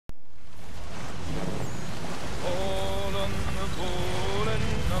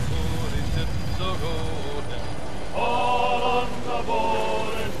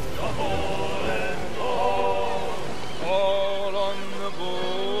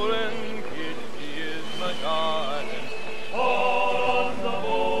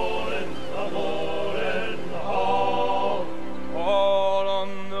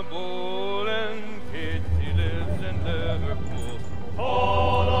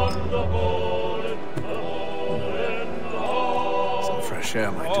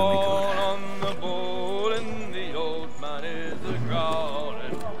share might do me good. On the ball and the old man is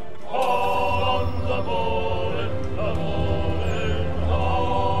a-growling. All on the ball and the ball and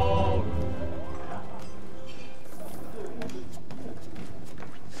all.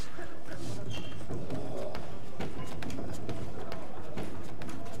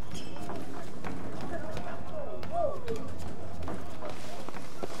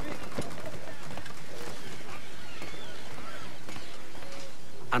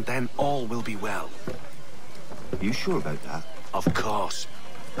 And then all will be well. Are you sure about that? Of course.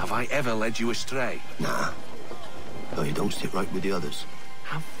 Have I ever led you astray? Nah. No, you don't sit right with the others.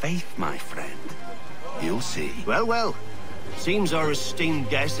 Have faith, my friend. You'll see. Well, well. Seems our esteemed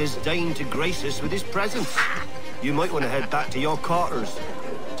guest has deigned to grace us with his presence. You might want to head back to your quarters.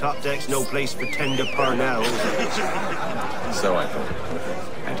 Top deck's no place for tender parnell. So I thought.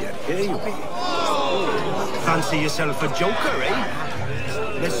 And yet here you be. Fancy yourself a joker, eh?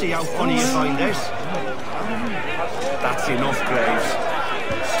 Let's see how funny you find this. That's enough, Graves.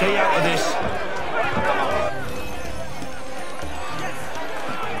 Stay out of this.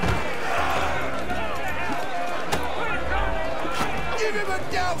 Give him a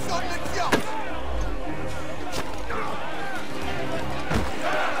douse on the job!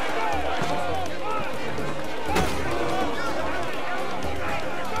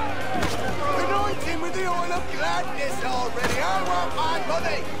 Anoint him with the oil of gladness already. I want my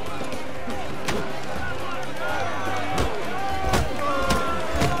money!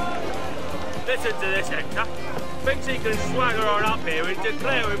 Listen to this, Hector. Thinks he can swagger on up here and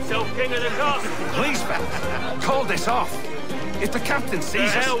declare himself king of the castle. Please, man, call this off. If the captain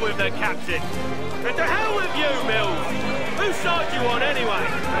sees To us... hell with the captain. And to hell with you, Mills. Whose side you on, anyway?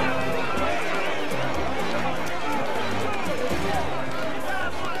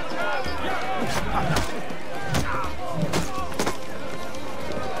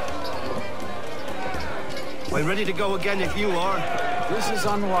 I'm ready to go again if you are. This is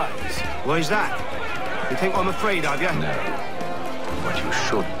unwise. Why's that? You think I'm afraid of you? No. But you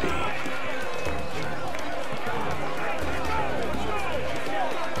should be.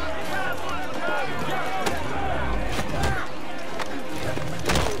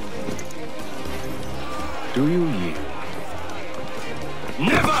 Do you yield?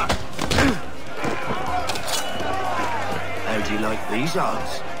 Never! How do you like these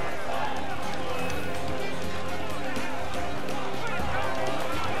odds?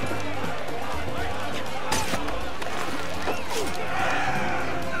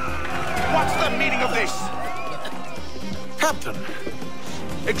 What's the meaning of this? Captain!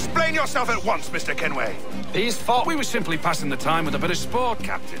 Explain yourself at once, Mr. Kenway. These thought we were simply passing the time with a bit of sport,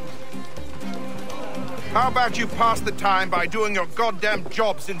 Captain. How about you pass the time by doing your goddamn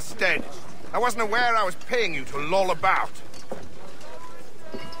jobs instead? I wasn't aware I was paying you to loll about.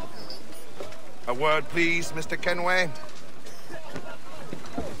 A word, please, Mr. Kenway.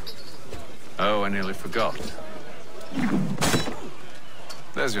 Oh, I nearly forgot.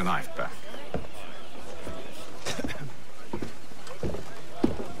 There's your knife back.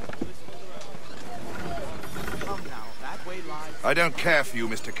 I don't care for you,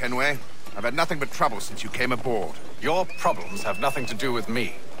 Mr. Kenway. I've had nothing but trouble since you came aboard. Your problems have nothing to do with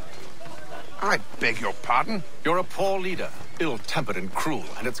me. I beg your pardon? You're a poor leader, ill-tempered and cruel,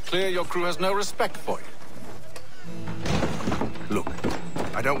 and it's clear your crew has no respect for you. Look,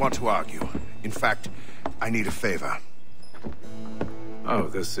 I don't want to argue. In fact, I need a favor. Oh,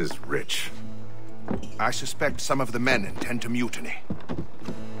 this is rich. I suspect some of the men intend to mutiny.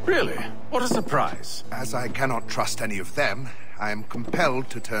 Really? What a surprise. As I cannot trust any of them, I am compelled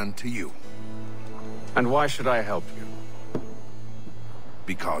to turn to you. And why should I help you?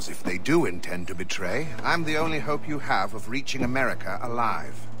 Because if they do intend to betray, I'm the only hope you have of reaching America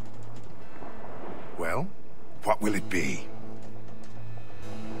alive. Well, what will it be?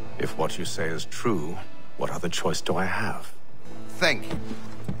 If what you say is true, what other choice do I have? Thank you.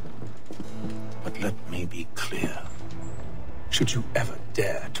 But let me be clear. Should you ever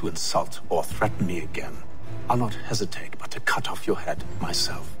dare to insult or threaten me again, I'll not hesitate but to cut off your head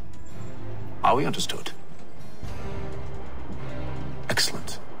myself. Are we understood?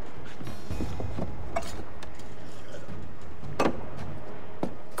 Excellent.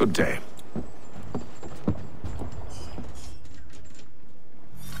 Good day.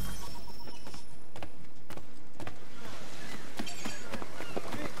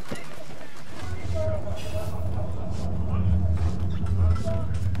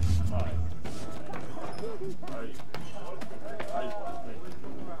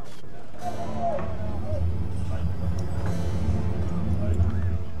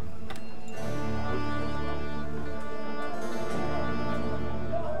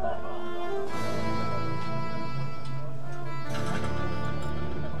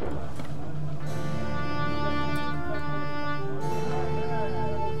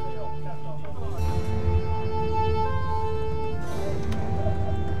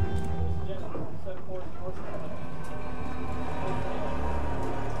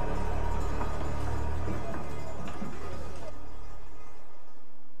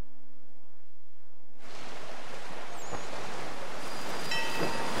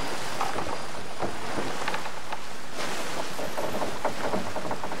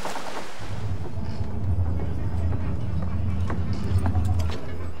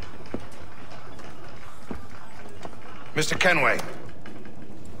 Mr. Kenway.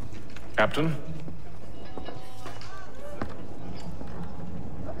 Captain?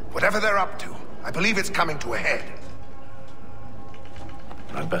 Whatever they're up to, I believe it's coming to a head.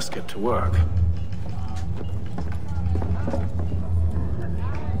 I'd best get to work.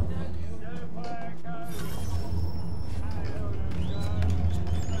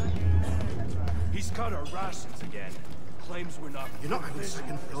 He's cut our rations again. Claims we're not. You're not having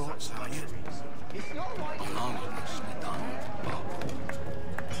second thoughts, are you?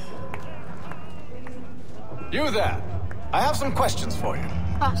 You there! I have some questions for you.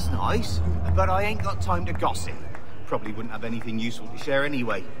 That's nice, but I ain't got time to gossip. Probably wouldn't have anything useful to share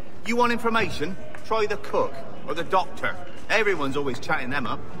anyway. You want information? Try the cook or the doctor. Everyone's always chatting them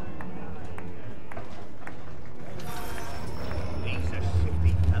up. He's a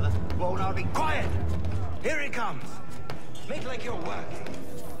shifty fella. Won't I be quiet? Here he comes. Make like you're working.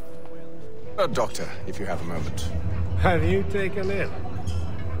 Doctor, if you have a moment. Have you taken ill?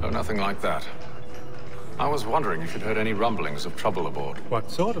 Oh, nothing like that. I was wondering if you'd heard any rumblings of trouble aboard.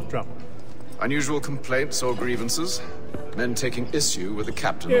 What sort of trouble? Unusual complaints or grievances? Men taking issue with the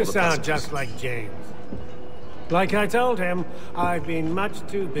captain or You the sound passengers? just like James. Like I told him, I've been much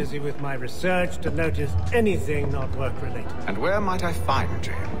too busy with my research to notice anything not work-related. And where might I find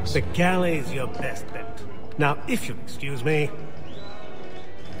James? The galley's your best bet. Now, if you'll excuse me...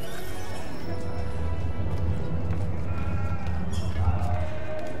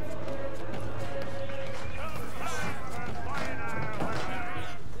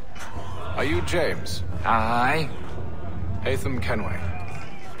 Are you James? Aye. Haytham Kenway.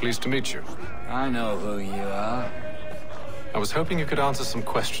 Pleased to meet you. I know who you are. I was hoping you could answer some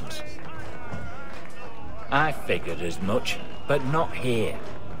questions. I figured as much, but not here.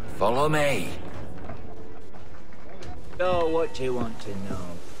 Follow me. So, what do you want to know?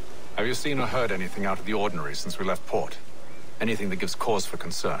 Have you seen or heard anything out of the ordinary since we left port? Anything that gives cause for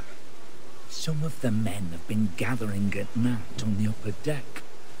concern? Some of the men have been gathering at night on the upper deck.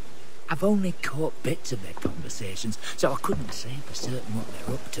 I've only caught bits of their conversations, so I couldn't say for certain what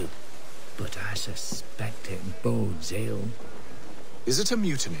they're up to. But I suspect it bodes ill. Is it a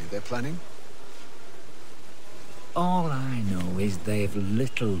mutiny they're planning? All I know is they've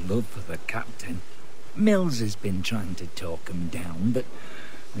little love for the captain. Mills has been trying to talk him down, but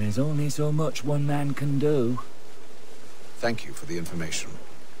there's only so much one man can do. Thank you for the information.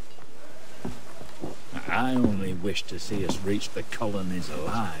 I only wish to see us reach the colonies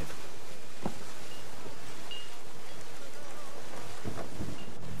alive.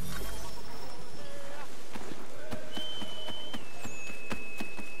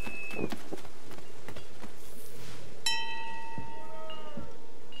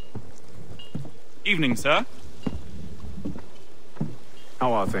 Evening, sir.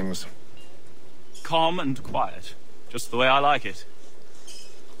 How are things? Calm and quiet. Just the way I like it.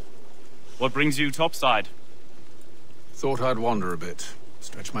 What brings you topside? Thought I'd wander a bit.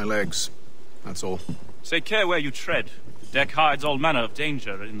 Stretch my legs. That's all. Take care where you tread. The deck hides all manner of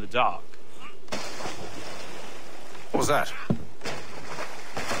danger in the dark. What was that?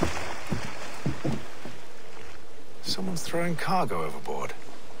 Someone's throwing cargo overboard.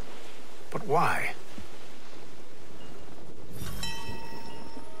 But why?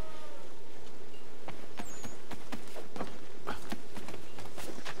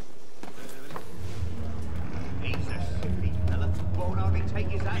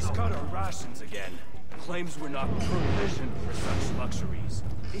 He's cut our rations again. Claims we're not provisioned for such luxuries.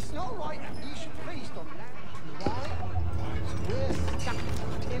 It's not right that you should feast on that. Why? We're stuck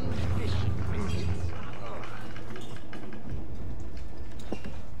in fish.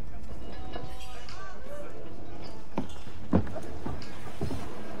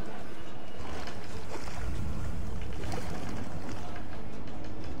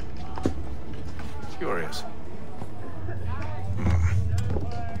 Curious.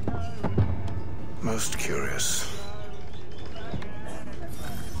 Most curious.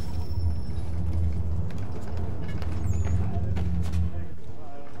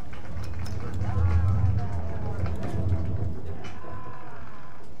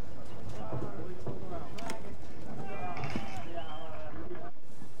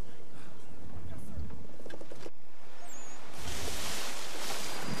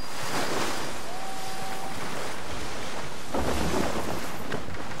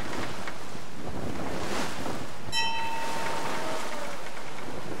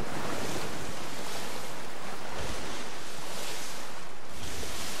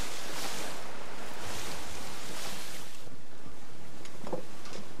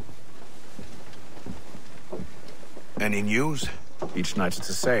 Any news? Each night it's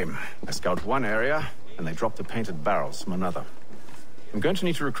the same. I scout one area, and they drop the painted barrels from another. I'm going to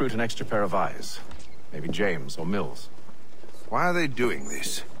need to recruit an extra pair of eyes. Maybe James or Mills. Why are they doing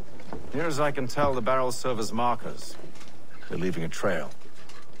this? Near as I can tell, the barrels serve as markers. They're leaving a trail.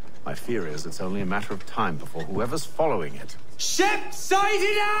 My fear is it's only a matter of time before whoever's following it... Ship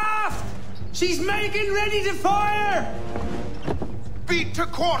sighted aft! She's making ready to fire! Beat to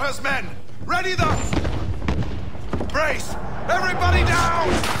quarters, men! Ready the... Brace! Everybody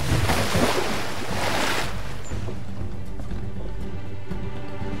down!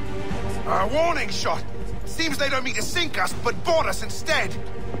 A warning shot! Seems they don't mean to sink us, but board us instead!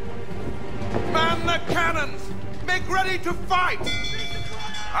 Man the cannons! Make ready to fight!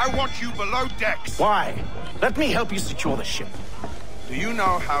 I want you below decks! Why? Let me help you secure the ship. Do you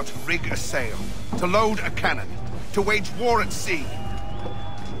know how to rig a sail? To load a cannon? To wage war at sea?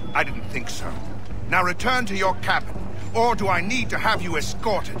 I didn't think so. Now return to your cabin, or do I need to have you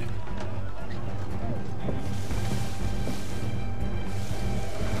escorted?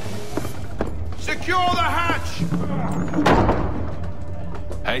 Secure the hatch!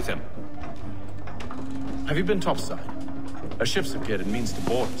 Haytham. Have you been topside? A ship's appeared and means to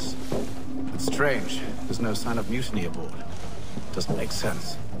board us. It's strange. There's no sign of mutiny aboard. Doesn't make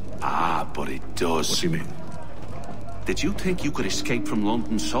sense. Ah, but it does. What do you mean? Did you think you could escape from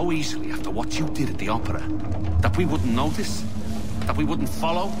London so easily after what you did at the opera? That we wouldn't notice? That we wouldn't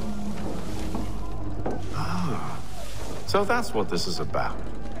follow? Ah. So that's what this is about.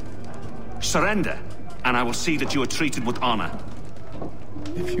 Surrender, and I will see that you are treated with honor.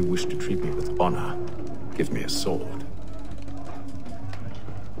 If you wish to treat me with honor, give me a sword.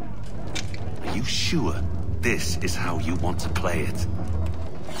 Are you sure this is how you want to play it?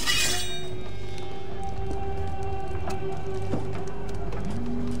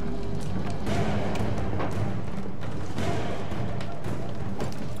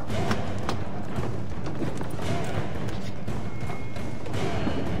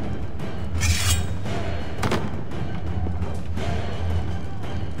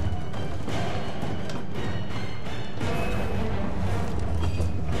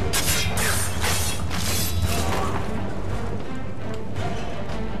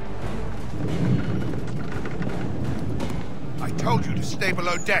 Stay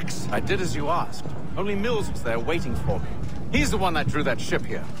below decks. I did as you asked. Only Mills was there waiting for me. He's the one that drew that ship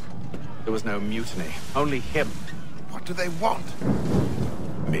here. There was no mutiny. Only him. What do they want?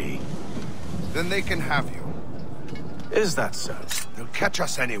 Me. Then they can have you. Is that so? They'll catch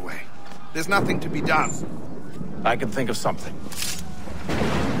us anyway. There's nothing to be done. I can think of something.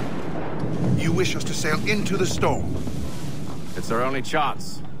 You wish us to sail into the storm? It's our only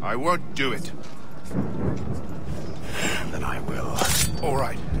chance. I won't do it. Then I will. All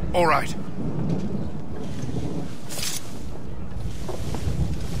right. All right.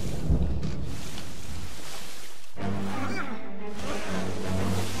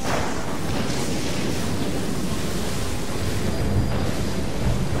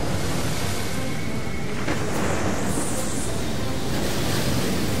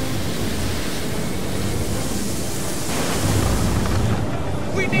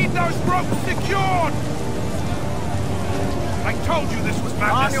 We need those ropes secured! I told you this was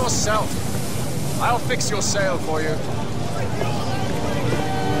madness! Arm yourself! I'll fix your sail for you.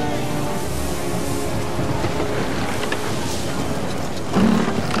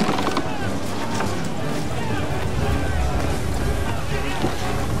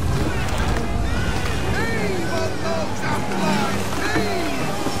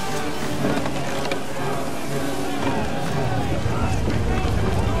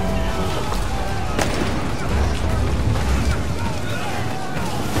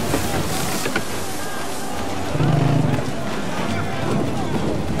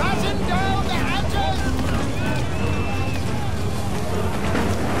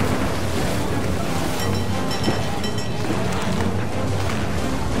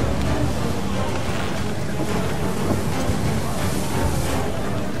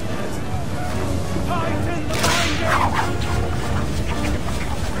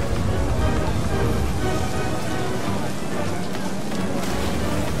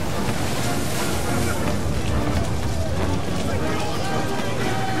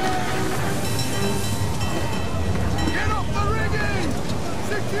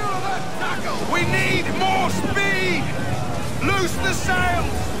 We need more speed! Loose the sails!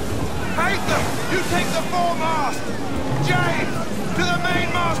 Haytham, you take the foremast! James, to the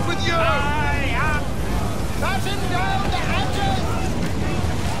mainmast with you! Aye, up! Batten down the hatches!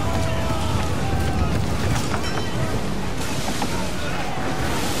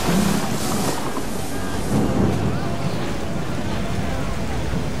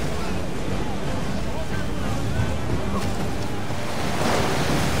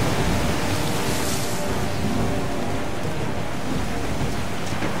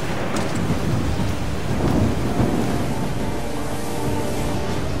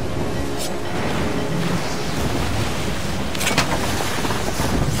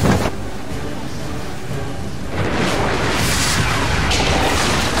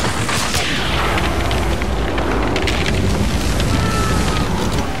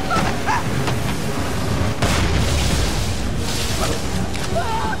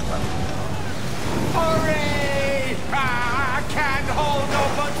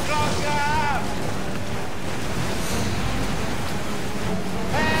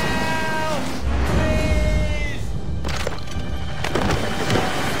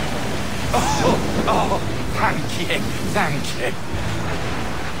 Thank you.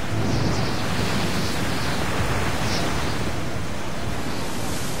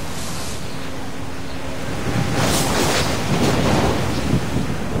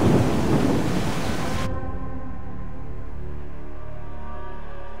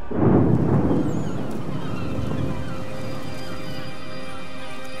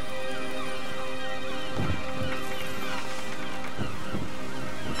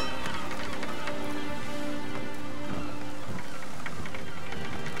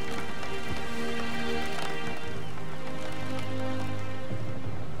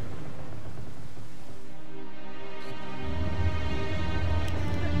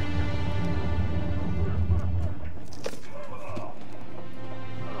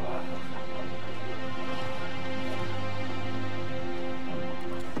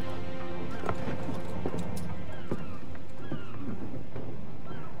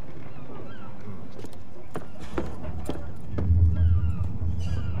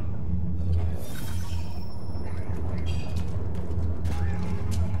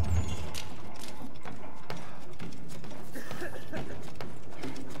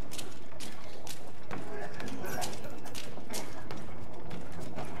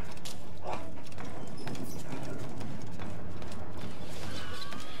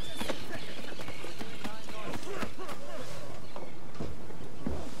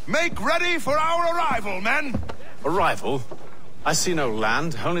 Make ready for our arrival, men! Arrival? I see no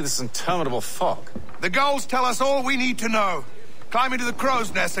land, only this interminable fog. The gulls tell us all we need to know. Climb into the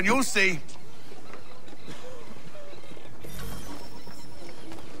crow's nest and you'll see.